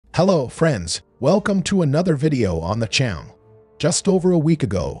Hello friends, welcome to another video on the channel. Just over a week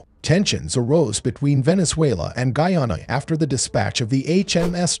ago, tensions arose between Venezuela and Guyana after the dispatch of the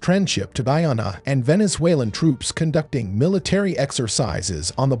HMS Trend ship to Guyana and Venezuelan troops conducting military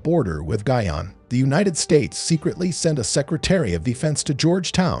exercises on the border with Guyana. The United States secretly sent a Secretary of Defense to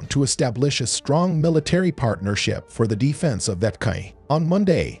Georgetown to establish a strong military partnership for the defense of that country. On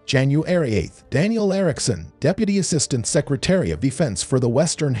Monday, January 8th, Daniel Ericsson, Deputy Assistant Secretary of Defense for the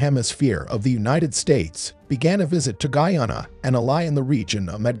Western Hemisphere of the United States, began a visit to Guyana, an ally in the region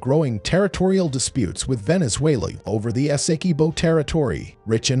amid growing territorial disputes with Venezuela over the Essequibo territory,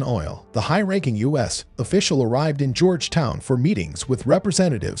 rich in oil. The high-ranking U.S. official arrived in Georgetown for meetings with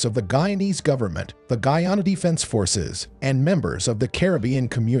representatives of the Guyanese government, the Guyana Defense Forces, and members of the Caribbean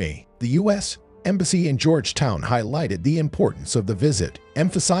community. The U.S. Embassy in Georgetown highlighted the importance of the visit,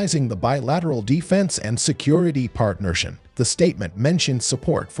 emphasizing the bilateral defense and security partnership. The statement mentioned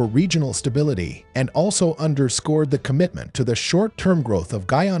support for regional stability and also underscored the commitment to the short-term growth of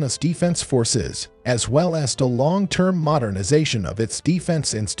Guyana's defense forces, as well as the long-term modernization of its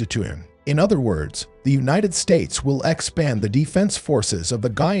defense institution. In other words, the United States will expand the defense forces of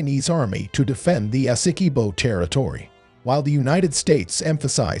the Guyanese army to defend the Essequibo territory. While the United States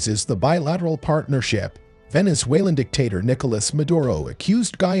emphasizes the bilateral partnership, Venezuelan dictator Nicolas Maduro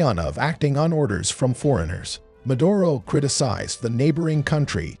accused Guyana of acting on orders from foreigners. Maduro criticized the neighboring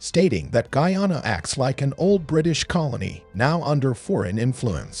country, stating that Guyana acts like an old British colony, now under foreign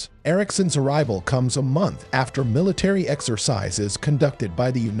influence. Ericsson's arrival comes a month after military exercises conducted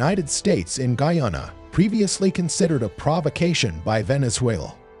by the United States in Guyana, previously considered a provocation by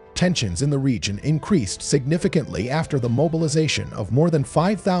Venezuela. Tensions in the region increased significantly after the mobilization of more than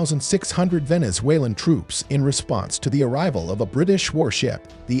 5,600 Venezuelan troops in response to the arrival of a British warship,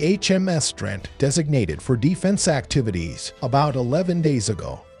 the HMS Trend, designated for defense activities, about 11 days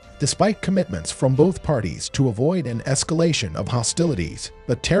ago. Despite commitments from both parties to avoid an escalation of hostilities,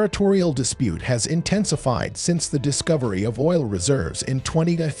 the territorial dispute has intensified since the discovery of oil reserves in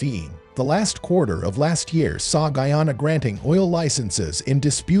 2015. The last quarter of last year saw Guyana granting oil licenses in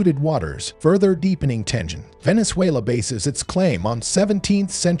disputed waters, further deepening tension. Venezuela bases its claim on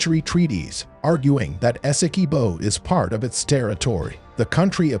 17th-century treaties, arguing that Essequibo is part of its territory. The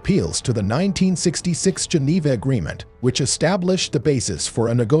country appeals to the 1966 Geneva Agreement, which established the basis for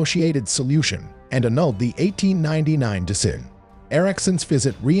a negotiated solution, and annulled the 1899 decision. Ericsson's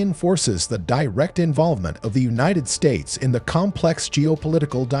visit reinforces the direct involvement of the United States in the complex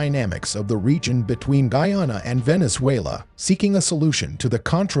geopolitical dynamics of the region between Guyana and Venezuela, seeking a solution to the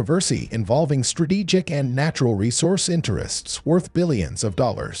controversy involving strategic and natural resource interests worth billions of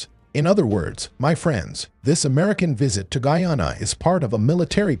dollars. In other words, my friends, this American visit to Guyana is part of a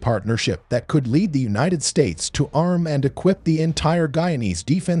military partnership that could lead the United States to arm and equip the entire Guyanese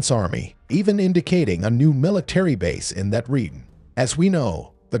Defense Army, even indicating a new military base in that region. As we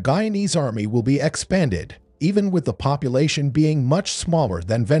know, the Guyanese army will be expanded, even with the population being much smaller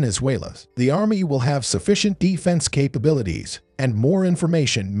than Venezuela's. The army will have sufficient defense capabilities, and more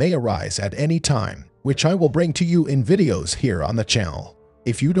information may arise at any time, which I will bring to you in videos here on the channel.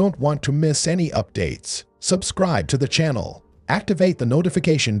 If you don't want to miss any updates, subscribe to the channel, activate the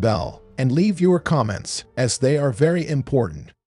notification bell, and leave your comments, as they are very important.